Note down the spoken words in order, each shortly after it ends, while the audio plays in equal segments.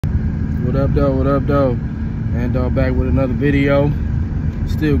What up, though? What up, though? And back with another video.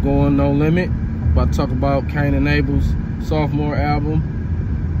 Still going, No Limit. About to talk about Kane Abel's sophomore album.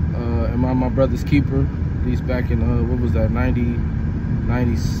 Am I My Brother's Keeper? Released back in, what was that,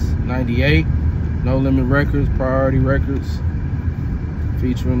 98? No Limit Records, Priority Records.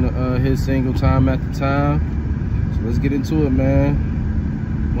 Featuring his single Time at the Time. So let's get into it,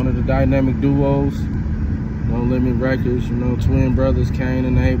 man. One of the dynamic duos. No Limit Records, you know, twin brothers, Kane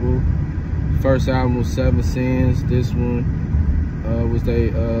and Abel. First album was 7 Sins. This one was their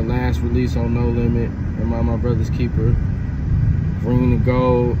last release on No Limit. Am I My Brother's Keeper? Green and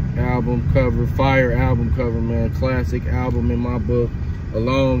Gold album cover, fire album cover, man. Classic album in my book. A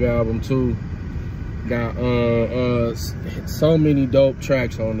long album too. Got so many dope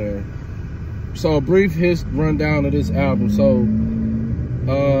tracks on there. So a brief rundown of this album. So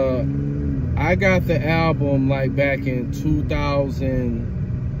I got the album like back in 2000.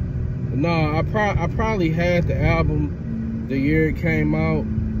 No, I probably had the album the year it came out,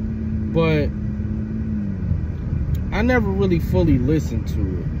 but I never really fully listened to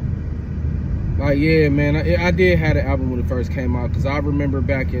it. Like, yeah, man, I did have the album when it first came out, because I remember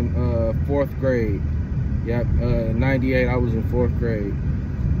back in 4th grade. Yeah, in 98, I was in 4th grade.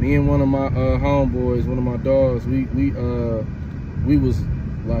 Me and one of my homeboys, one of my dogs, we was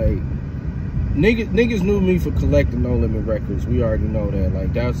like, niggas knew me for collecting No Limit records. We already know that.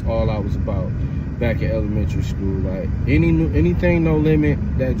 Like, that's all I was about back in elementary school. Like, anything No Limit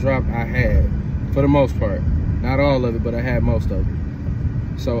that dropped, I had, for the most part. Not all of it, but I had most of it.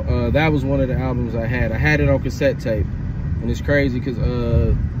 So that was one of the albums I had. I had it on cassette tape, and it's crazy because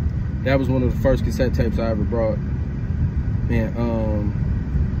that was one of the first cassette tapes I ever brought. And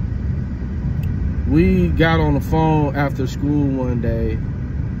we got on the phone after school one day.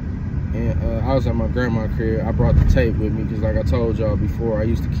 And I was at my grandma's crib. I brought the tape with me because, like I told y'all before, I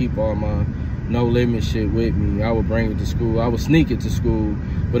used to keep all my No Limit shit with me. I would bring it to school. I would sneak it to school.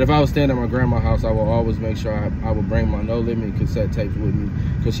 But if I was staying at my grandma's house, I would always make sure I would bring my No Limit cassette tapes with me,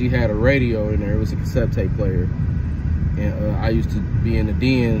 because she had a radio in there. It was a cassette tape player. And I used to be in the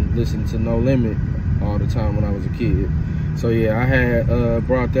den listening to No Limit all the time when I was a kid. So yeah, I had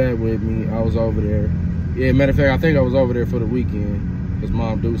brought that with me. I was over there. Yeah, matter of fact, I think I was over there for the weekend, because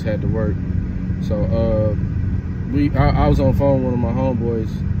Mom Deuce had to work. So I was on the phone with one of my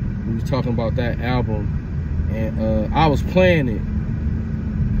homeboys. We was talking about that album, and I was playing it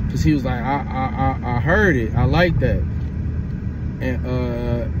because he was like, I heard it, I like that, and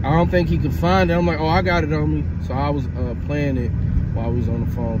I don't think he could find it. I'm like, oh, I got it on me. So I was playing it while we was on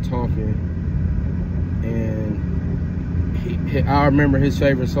the phone talking, and I remember his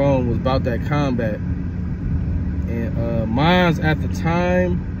favorite song was About That Combat. And mine's at the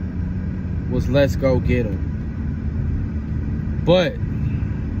time was Let's Go Get 'Em. But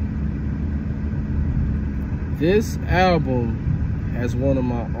this album has one of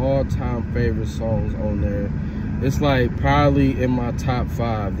my all-time favorite songs on there. It's like probably in my top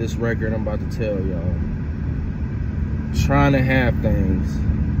 5, this record I'm about to tell y'all. Trying to Have Things.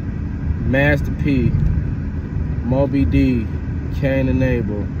 Master P, Moby D, Kane and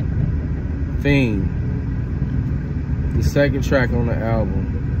Abel, Theme. The second track on the album.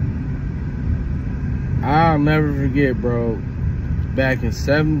 I'll never forget, bro. Back in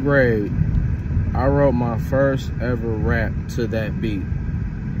 7th grade, I wrote my first ever rap to that beat.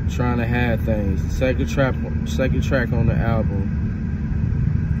 Trying to Have Things. The second track on the album.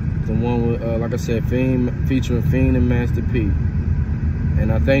 The one with, like I said, featuring Fiend and Master P.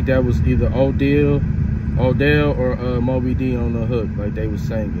 And I think that was either Odell or Moby D on the hook, like they was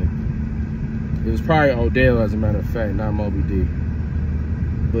singing. It was probably Odell, as a matter of fact, not Moby D.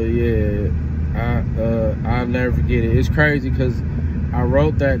 But yeah, I'll never forget it. It's crazy because I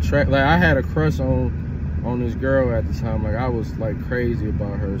wrote that track. Like, I had a crush on this girl at the time. Like, I was like crazy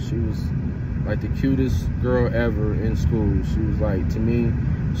about her. She was like the cutest girl ever in school. She was like, to me,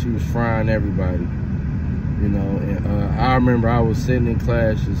 she was frying everybody, you know. And I remember I was sitting in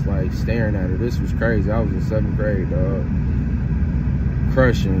class just like staring at her. This was crazy. I was in 7th grade, dog.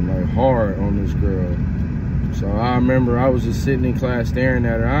 Crushing like hard on this girl. So I remember I was just sitting in class staring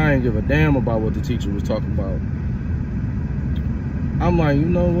at her. I didn't give a damn about what the teacher was talking about. I'm like, you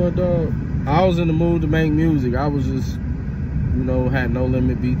know what, dog? I was in the mood to make music. I was just, you know, had No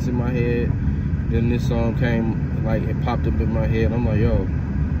Limit beats in my head. Then this song came, like, it popped up in my head. I'm like, yo,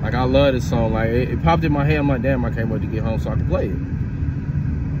 like, I love this song. Like, it popped in my head. I'm like, damn, I can't wait to get home so I can play it.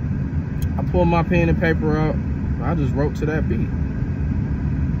 I pulled my pen and paper out. I just wrote to that beat.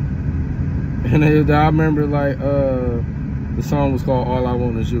 And I remember, like, the song was called All I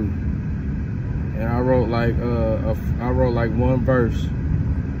Want Is You. And I wrote like one verse.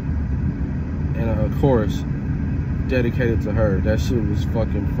 and a chorus dedicated to her. That shit was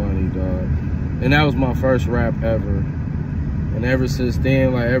fucking funny, dog. And that was my first rap ever. And ever since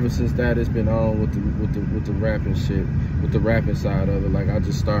then, like ever since that, it's been on with the rapping shit, with the rapping side of it. Like I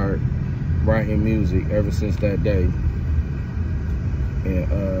just started writing music ever since that day.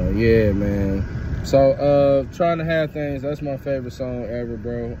 And yeah, man. So Trying to Have Things, that's my favorite song ever,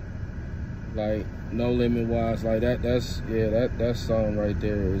 bro. Like No Limit wise, like that song right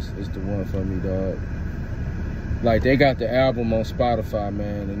there is the one for me, dog. Like they got the album on Spotify,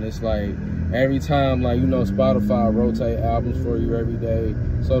 man, and it's like every time, like, you know, Spotify rotate albums for you every day.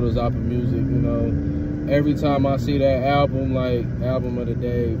 So does Apple Music, you know. Every time I see that album, like album of the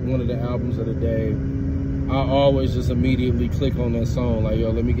day, one of the albums of the day, I always just immediately click on that song. Like,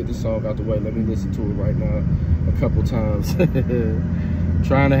 yo, let me get this song out the way. Let me listen to it right now a couple times.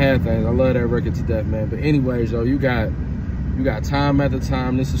 Trying to Have Things. I love that record to death, man. But anyways, yo, you got Time After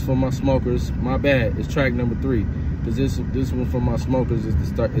Time. This is for my smokers. My bad. It's track number 3. Because this one for my smokers is the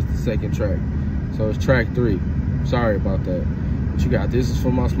second track. So it's track 3. Sorry about that. But you got This Is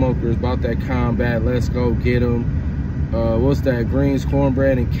For My Smokers, About That Combat, Let's Go Get 'Em. What's that? Greens,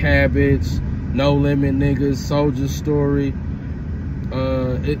 Cornbread, and Cabbage. No Limit Niggas, Soldier Story.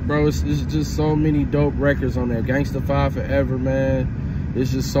 Bro, it's just so many dope records on there. Gangsta 5 Forever, man.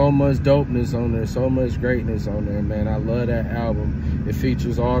 There's just so much dopeness on there, so much greatness on there, man. I love that album. It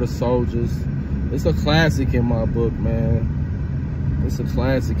features all the soldiers. It's a classic in my book, man. It's a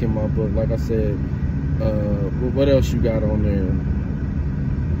classic in my book. Like I said, what else you got on there?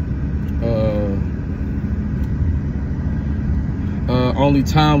 Only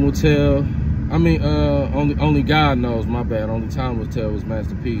Time Will Tell. I mean, only God Knows. My bad. Only Time Will Tell was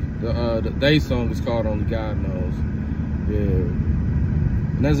Master P. They song is called Only God Knows. Yeah.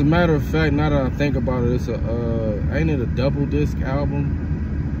 And as a matter of fact, now that I think about it, it's ain't it a double disc album?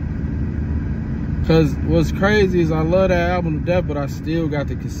 Cause what's crazy is I love that album to death, but I still got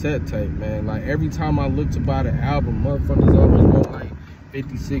the cassette tape, man. Like every time I look to buy the album, motherfuckers always want like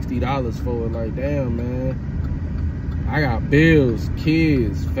 $50, $60 for it. Like, damn, man. I got bills,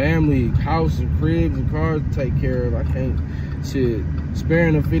 kids, family, house and cribs and cars to take care of. I can't, shit,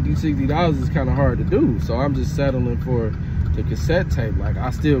 sparing them $50, $60 is kind of hard to do. So I'm just settling for the cassette tape. Like, I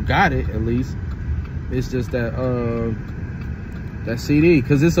still got it, at least. It's just that that CD,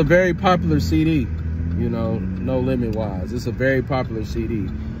 because it's a very popular CD, you know, No Limit wise. It's a very popular CD.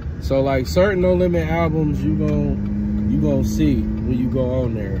 So like certain No Limit albums you gonna see when you go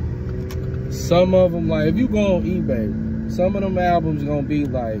on there. Some of them, like if you go on eBay, some of them albums gonna be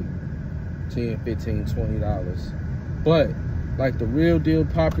like $10, $15, $20. But like the real deal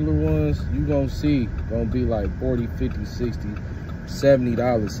popular ones, you gonna see gonna be like $40, $50, $60,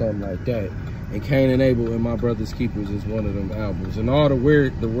 $70, something like that. And Kane Abel and My Brother's Keepers is one of them albums. And all the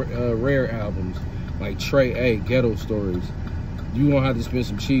rare albums, like Trey A, Ghetto Stories, you gonna have to spend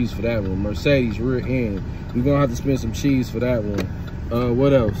some cheese for that one. Mercedes, Rear End, you gonna have to spend some cheese for that one.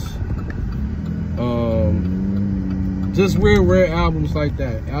 What else? Just rare albums like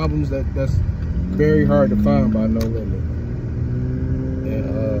that. Albums that's very hard to find by No Limit.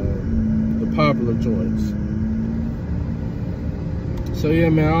 And the popular joints. So yeah,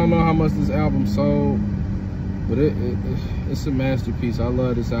 man, I don't know how much this album sold, but it's a masterpiece. I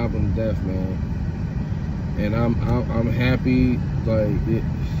love this album to death, man. And I'm happy like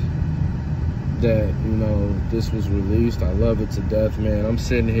that, you know, this was released. I love it to death, man. I'm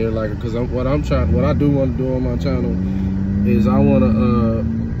sitting here like, because what I do want to do on my channel is I want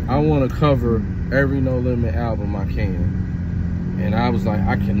to cover every No Limit album I can. And I was like,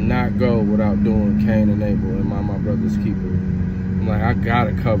 I cannot go without doing Kane and Abel and My Brother's Keeper. I'm like, I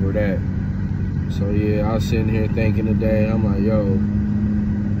gotta cover that. So yeah, I was sitting here thinking today, I'm like, yo,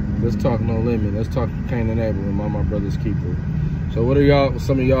 let's talk No Limit. Let's talk Kane and Abel and My Brother's Keeper. So what are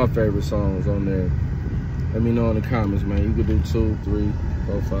some of y'all favorite songs on there? Let me know in the comments, man. You could do 2, 3,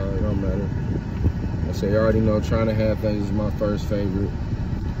 4, 5, it don't matter. I say, you already know Trying to Have Things is my first favorite.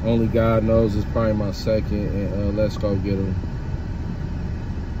 Only God Knows is probably my second, and Let's Go Get 'Em.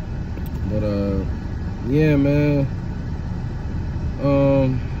 But yeah, man.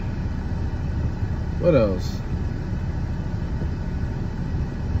 What else?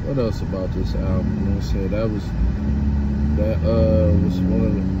 What else about this album? You know what I'm saying? That was one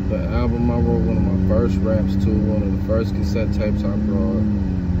of the album I wrote, one of my first raps too, one of the first cassette tapes I brought.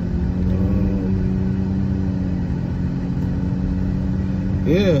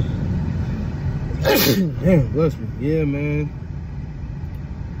 Yeah. Damn, bless me. Yeah, man.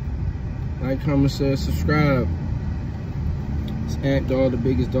 Like, comment, share, subscribe. Ant Dog, the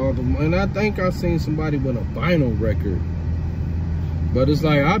biggest dog. And I think I seen somebody with a vinyl record. But it's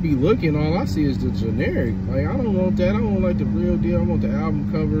like, I be looking, all I see is the generic. Like, I don't want that. I don't like the real deal. I want the album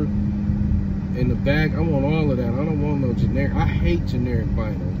cover in the back. I want all of that. I don't want no generic. I hate generic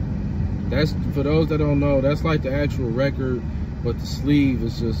vinyl. That's, for those that don't know, that's like the actual record, but the sleeve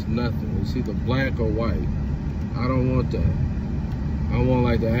is just nothing. It's either black or white. I don't want that. I want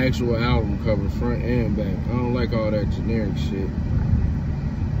like the actual album cover, front and back. I don't like all that generic shit.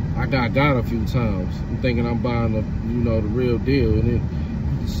 I got a few times. I'm thinking I'm buying the, you know, the real deal, and then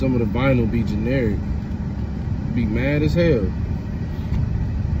some of the vinyl be generic. Be mad as hell.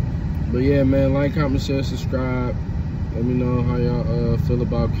 But yeah, man, like, comment, share, subscribe. Let me know how y'all feel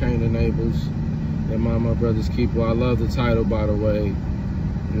about Kane Abel and My Brother's Keeper. I love the title, by the way.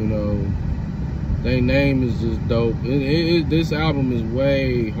 You know, their name is just dope. This album is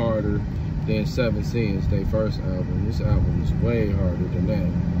way harder than Seven Sins, their first album. This album is way harder than that.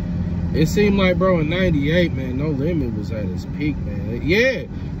 It seemed like, bro, in '98, man, No Limit was at its peak, man. Yeah,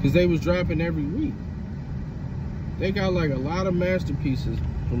 because they was dropping every week. They got like a lot of masterpieces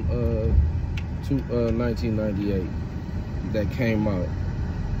from 1998 that came out.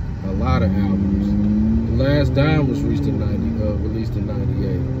 A lot of albums. The Last Dime was released in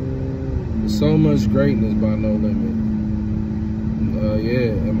 '98. So much greatness by No Limit.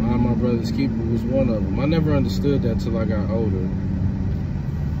 Yeah, and My Brother's Keeper was one of them. I never understood that till I got older.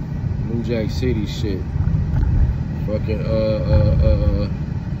 New Jack City shit. Fucking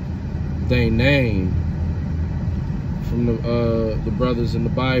they name from the brothers in the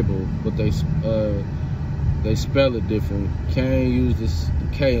Bible, but they spell it different. Cain used this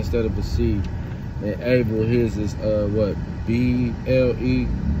K instead of a C, and Abel, his is what, B-L-E.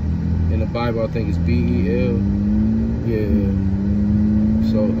 In the Bible, I think it's B-E-L. Yeah.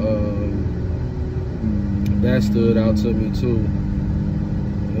 So that stood out to me too.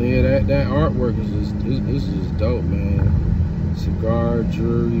 And yeah, that artwork is just dope, man. Cigar,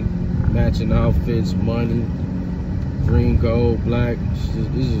 jewelry, matching outfits, money, green, gold, black.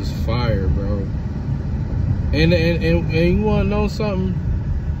 It's just fire, bro. And you wanna know something?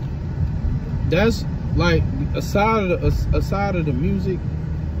 That's like aside of the music.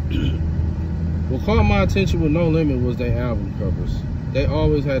 What caught my attention with No Limit was their album covers. They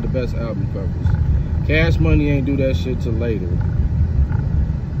always had the best album covers. Cash Money ain't do that shit till later.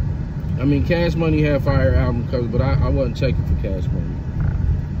 I mean, Cash Money had fire album covers, but I wasn't checking for Cash Money.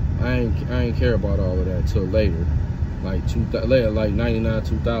 I ain't care about all of that till later, like like 99,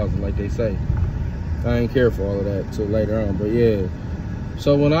 2000, like they say. I ain't care for all of that till later on. But yeah.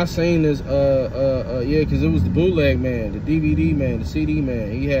 So when I seen this, yeah, because it was the bootleg man, the DVD man, the CD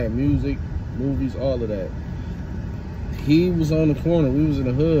man. He had music, movies, all of that. He was on the corner. We was in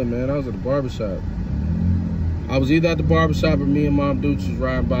the hood, man. I was at the barbershop. I was either at the barbershop or me and Mom Dukes was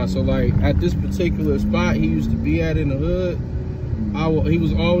riding by. So like at this particular spot he used to be at in the hood, he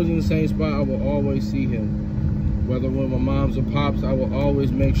was always in the same spot. I would always see him. Whether with my moms or pops, I would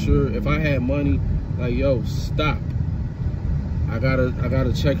always make sure if I had money, like, yo, stop. I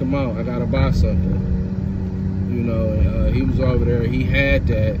gotta check him out. I gotta buy something. You know, and, he was over there. He had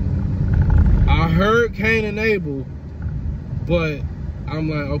that. I heard Kane Abel, but I'm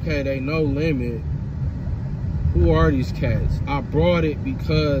like, okay, they No Limit. Who are these cats? I brought it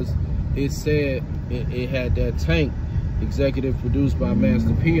because it said it had that Tank, executive produced by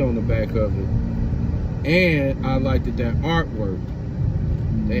Master P on the back of it. And I liked that artwork.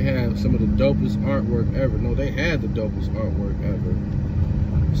 They have some of the dopest artwork ever. No, they had the dopest artwork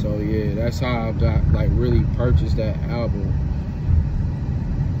ever. So yeah, that's how I got, like, really purchased that album.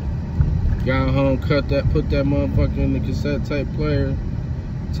 Got home, put that motherfucker in the cassette tape player.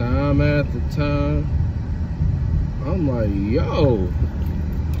 Time after time. I'm like, yo,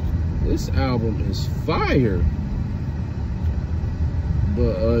 this album is fire.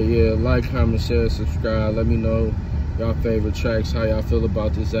 But yeah, like, comment, share, subscribe. Let me know y'all favorite tracks, how y'all feel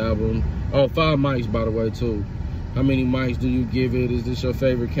about this album. Oh, 5 mics, by the way, too. How many mics do you give it? Is this your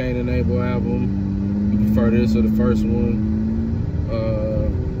favorite Kane Abel album? You prefer this or the first one?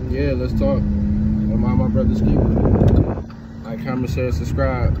 Yeah, let's talk. And my brother's keeper. Like, comment, share,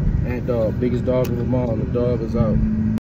 subscribe. And dog, biggest dog of them all. The dog is out.